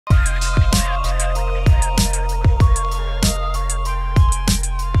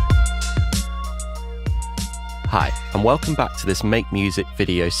Hi, and welcome back to this Make Music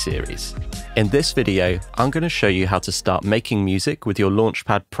video series. In this video, I'm going to show you how to start making music with your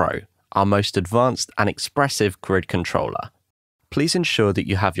Launchpad Pro, our most advanced and expressive grid controller. Please ensure that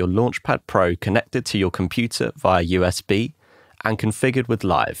you have your Launchpad Pro connected to your computer via USB and configured with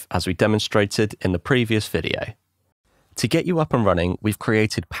Live, as we demonstrated in the previous video. To get you up and running, we've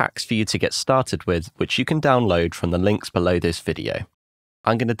created packs for you to get started with, which you can download from the links below this video.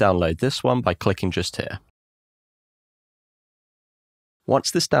 I'm going to download this one by clicking just here.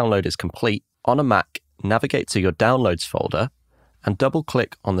 Once this download is complete, on a Mac, navigate to your Downloads folder and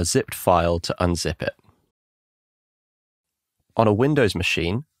double-click on the zipped file to unzip it. On a Windows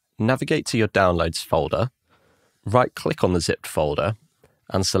machine, navigate to your Downloads folder, right-click on the zipped folder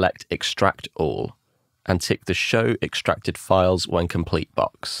and select Extract All, and tick the Show Extracted Files When Complete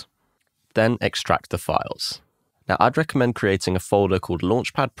box. Then extract the files. Now, I'd recommend creating a folder called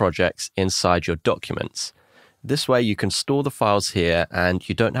Launchpad Projects inside your Documents. This way you can store the files here and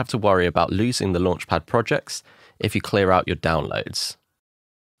you don't have to worry about losing the Launchpad projects if you clear out your downloads.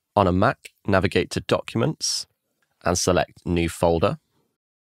 On a Mac, navigate to Documents and select New Folder.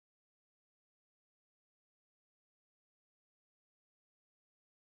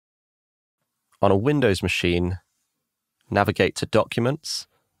 On a Windows machine, navigate to Documents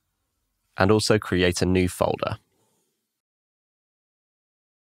and also create a new folder.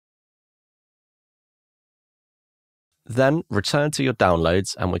 Then return to your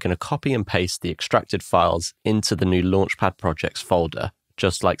downloads and we're going to copy and paste the extracted files into the new Launchpad Projects folder,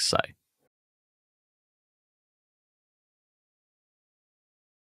 just like so.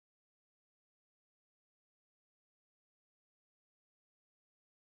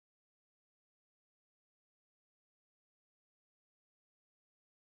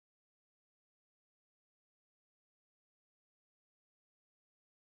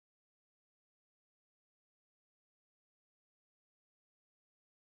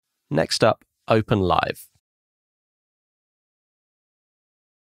 Next up, open Live.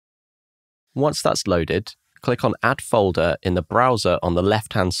 Once that's loaded, click on Add Folder in the browser on the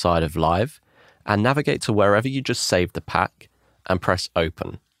left-hand side of Live and navigate to wherever you just saved the pack and press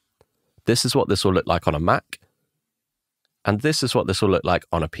Open. This is what this will look like on a Mac, and this is what this will look like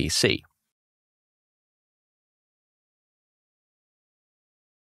on a PC.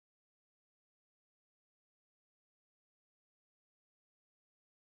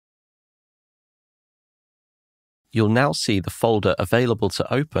 You'll now see the folder available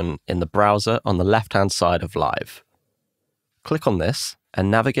to open in the browser on the left-hand side of Live. Click on this and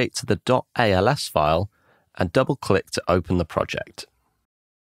navigate to the .als file and double-click to open the project.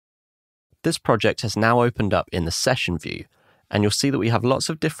 This project has now opened up in the session view, and you'll see that we have lots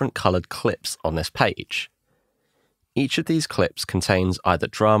of different colored clips on this page. Each of these clips contains either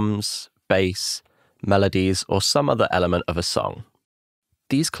drums, bass, melodies, or some other element of a song.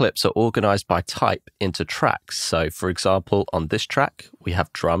 These clips are organized by type into tracks. So, for example, on this track, we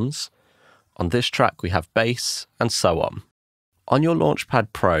have drums. On this track, we have bass, and so on. On your Launchpad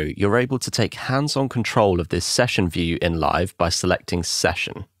Pro, you're able to take hands-on control of this session view in Live by selecting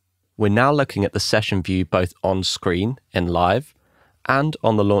Session. We're now looking at the session view both on screen in Live and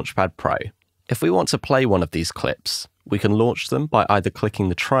on the Launchpad Pro. If we want to play one of these clips, we can launch them by either clicking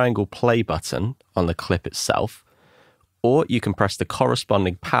the triangle play button on the clip itself, or you can press the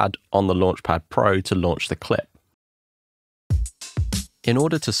corresponding pad on the Launchpad Pro to launch the clip. In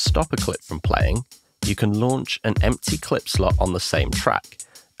order to stop a clip from playing, you can launch an empty clip slot on the same track,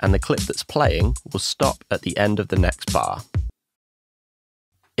 and the clip that's playing will stop at the end of the next bar.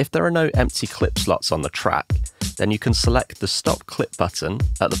 If there are no empty clip slots on the track, then you can select the Stop Clip button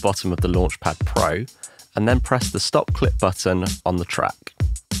at the bottom of the Launchpad Pro, and then press the Stop Clip button on the track.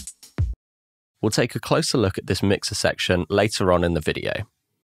 We'll take a closer look at this mixer section later on in the video.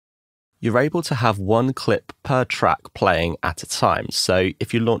 You're able to have one clip per track playing at a time, so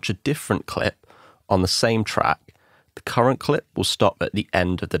if you launch a different clip on the same track, the current clip will stop at the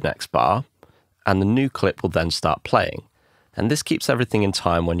end of the next bar, and the new clip will then start playing. And this keeps everything in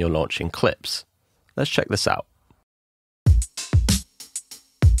time when you're launching clips. Let's check this out.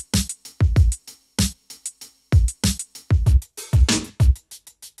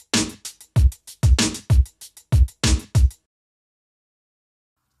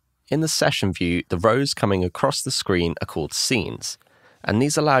 In the session view, the rows coming across the screen are called scenes, and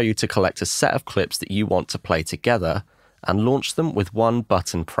these allow you to collect a set of clips that you want to play together and launch them with one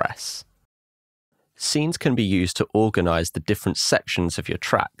button press. Scenes can be used to organize the different sections of your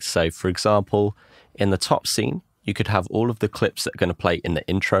track. So, for example, in the top scene, you could have all of the clips that are going to play in the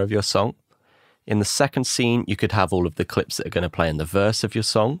intro of your song. In the second scene, you could have all of the clips that are going to play in the verse of your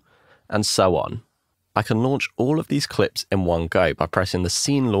song, and so on. I can launch all of these clips in one go by pressing the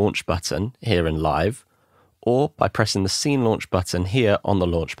Scene Launch button here in Live, or by pressing the Scene Launch button here on the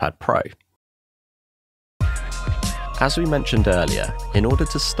Launchpad Pro. As we mentioned earlier, in order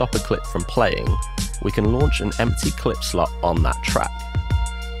to stop a clip from playing, we can launch an empty clip slot on that track.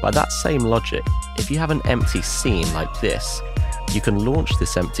 By that same logic, if you have an empty scene like this, you can launch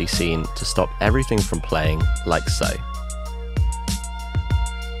this empty scene to stop everything from playing like so.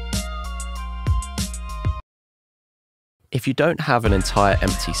 If you don't have an entire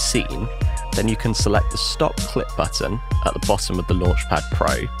empty scene, then you can select the Stop Clip button at the bottom of the Launchpad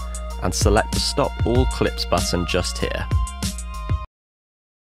Pro and select the Stop All Clips button just here.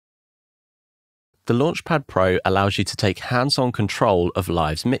 The Launchpad Pro allows you to take hands-on control of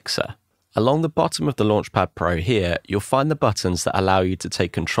Live's mixer. Along the bottom of the Launchpad Pro here, you'll find the buttons that allow you to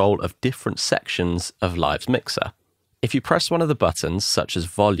take control of different sections of Live's mixer. If you press one of the buttons, such as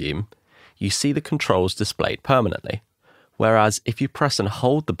Volume, you see the controls displayed permanently. Whereas if you press and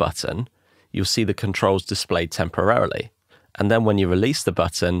hold the button, you'll see the controls displayed temporarily. And then when you release the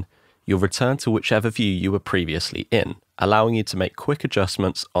button, you'll return to whichever view you were previously in, allowing you to make quick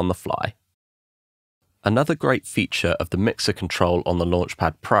adjustments on the fly. Another great feature of the mixer control on the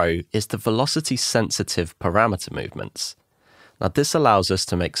Launchpad Pro is the velocity-sensitive parameter movements. Now this allows us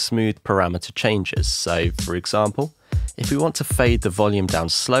to make smooth parameter changes, so for example, if we want to fade the volume down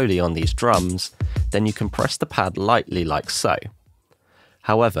slowly on these drums, then you can press the pad lightly like so.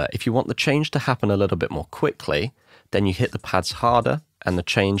 However, if you want the change to happen a little bit more quickly, then you hit the pads harder and the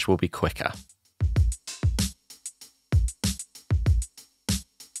change will be quicker.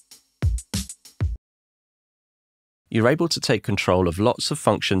 You're able to take control of lots of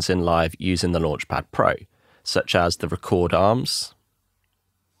functions in Live using the Launchpad Pro, such as the record arms,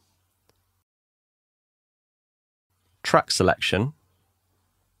 track selection,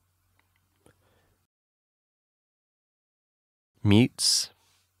 mutes,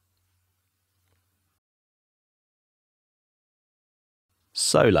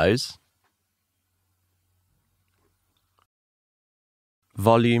 solos,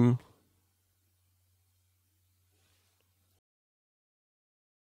 volume,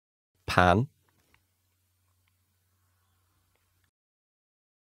 pan,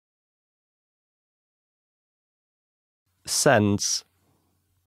 sends,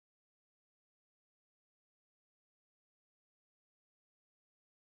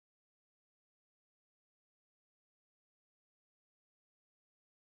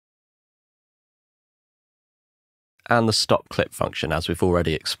 and the stop clip function, as we've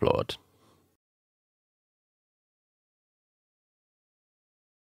already explored.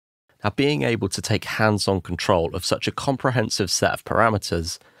 Now, being able to take hands-on control of such a comprehensive set of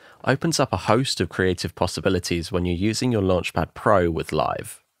parameters opens up a host of creative possibilities when you're using your Launchpad Pro with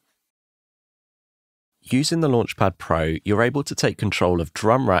Live. Using the Launchpad Pro, you're able to take control of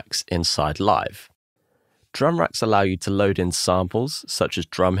drum racks inside Live. Drum racks allow you to load in samples, such as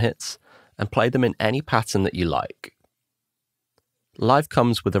drum hits, and play them in any pattern that you like. Live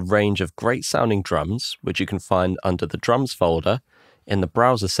comes with a range of great sounding drums, which you can find under the Drums folder in the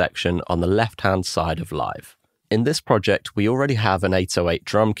Browser section on the left-hand side of Live. In this project, we already have an 808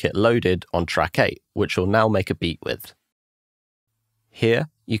 drum kit loaded on track 8, which we'll now make a beat with. Here,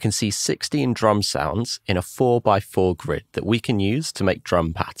 you can see 16 drum sounds in a 4x4 grid that we can use to make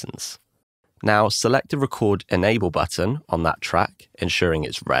drum patterns. Now, select the Record Enable button on that track, ensuring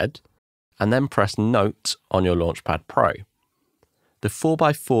it's red, and then press Note on your Launchpad Pro. The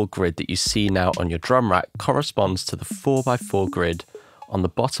 4x4 grid that you see now on your drum rack corresponds to the 4x4 grid on the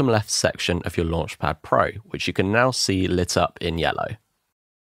bottom left section of your Launchpad Pro, which you can now see lit up in yellow.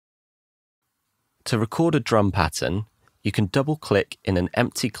 To record a drum pattern, you can double-click in an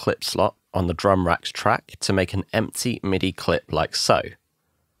empty clip slot on the drum rack's track to make an empty MIDI clip like so.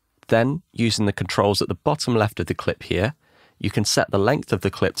 Then, using the controls at the bottom left of the clip here, you can set the length of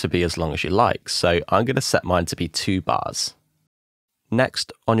the clip to be as long as you like, so I'm going to set mine to be 2 bars.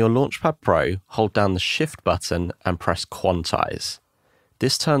 Next, on your Launchpad Pro, hold down the Shift button and press Quantize.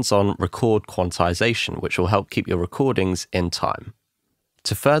 This turns on Record Quantization, which will help keep your recordings in time.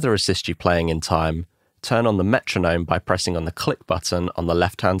 To further assist you playing in time, turn on the metronome by pressing on the click button on the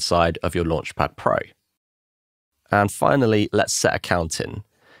left-hand side of your Launchpad Pro. And finally, let's set a count in.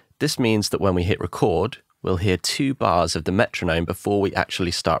 This means that when we hit record, we'll hear 2 bars of the metronome before we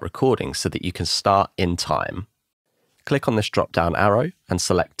actually start recording so that you can start in time. Click on this drop-down arrow and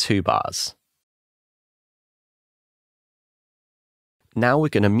select 2 bars. Now we're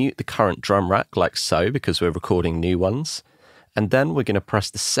going to mute the current drum rack like so because we're recording new ones, and then we're going to press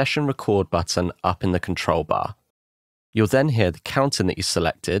the Session Record button up in the control bar. You'll then hear the count-in that you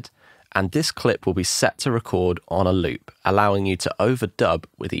selected, And this clip will be set to record on a loop, allowing you to overdub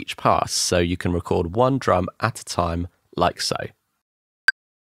with each pass, so you can record one drum at a time, like so.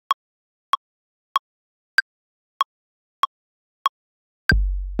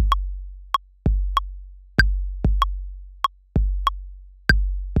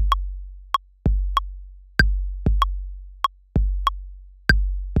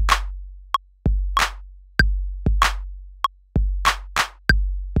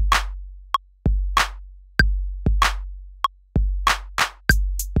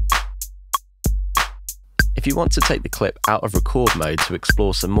 If you want to take the clip out of record mode to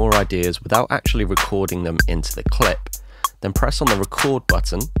explore some more ideas without actually recording them into the clip, then press on the record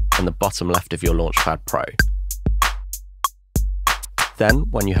button in the bottom left of your Launchpad Pro. Then,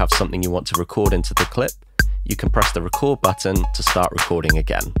 when you have something you want to record into the clip, you can press the record button to start recording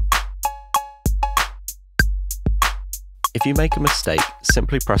again. If you make a mistake,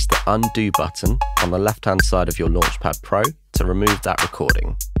 simply press the undo button on the left-hand side of your Launchpad Pro to remove that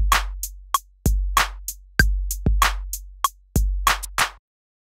recording.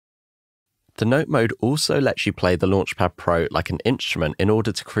 The note mode also lets you play the Launchpad Pro like an instrument in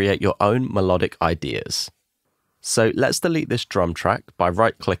order to create your own melodic ideas. So let's delete this drum track by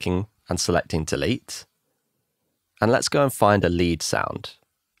right-clicking and selecting Delete. And let's go and find a lead sound.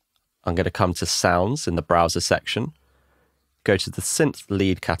 I'm going to come to Sounds in the browser section, go to the Synth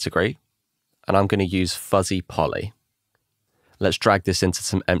Lead category, and I'm going to use Fuzzy Poly. Let's drag this into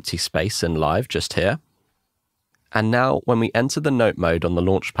some empty space in Live just here. And now when we enter the note mode on the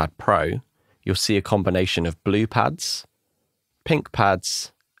Launchpad Pro, you'll see a combination of blue pads, pink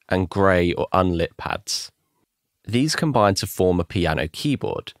pads, and grey or unlit pads. These combine to form a piano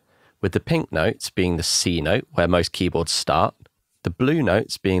keyboard, with the pink notes being the C note, where most keyboards start, the blue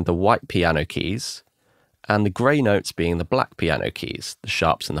notes being the white piano keys, and the grey notes being the black piano keys, the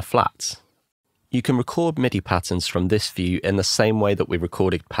sharps and the flats. You can record MIDI patterns from this view in the same way that we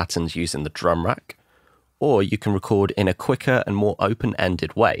recorded patterns using the drum rack, or you can record in a quicker and more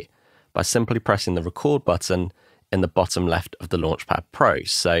open-ended way, by simply pressing the record button in the bottom left of the Launchpad Pro.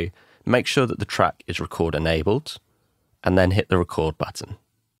 So make sure that the track is record enabled, and then hit the record button.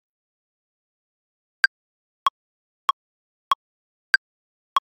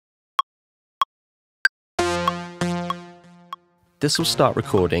 This will start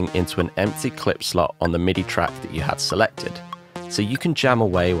recording into an empty clip slot on the MIDI track that you had selected, so you can jam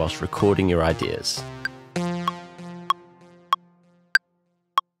away whilst recording your ideas.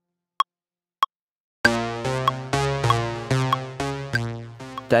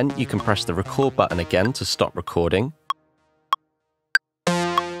 Then you can press the record button again to stop recording.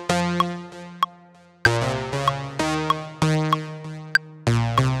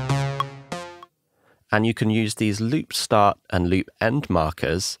 And you can use these loop start and loop end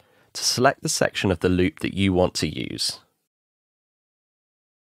markers to select the section of the loop that you want to use.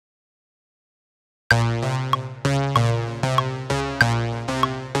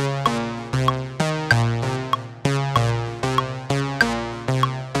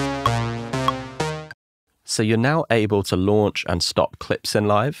 So you're now able to launch and stop clips in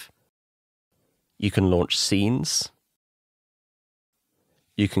Live. You can launch scenes.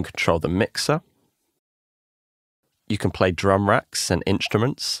 You can control the mixer. You can play drum racks and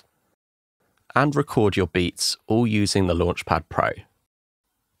instruments, and record your beats, all using the Launchpad Pro.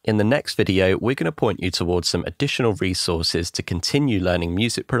 In the next video, we're going to point you towards some additional resources to continue learning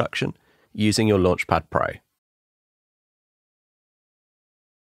music production using your Launchpad Pro.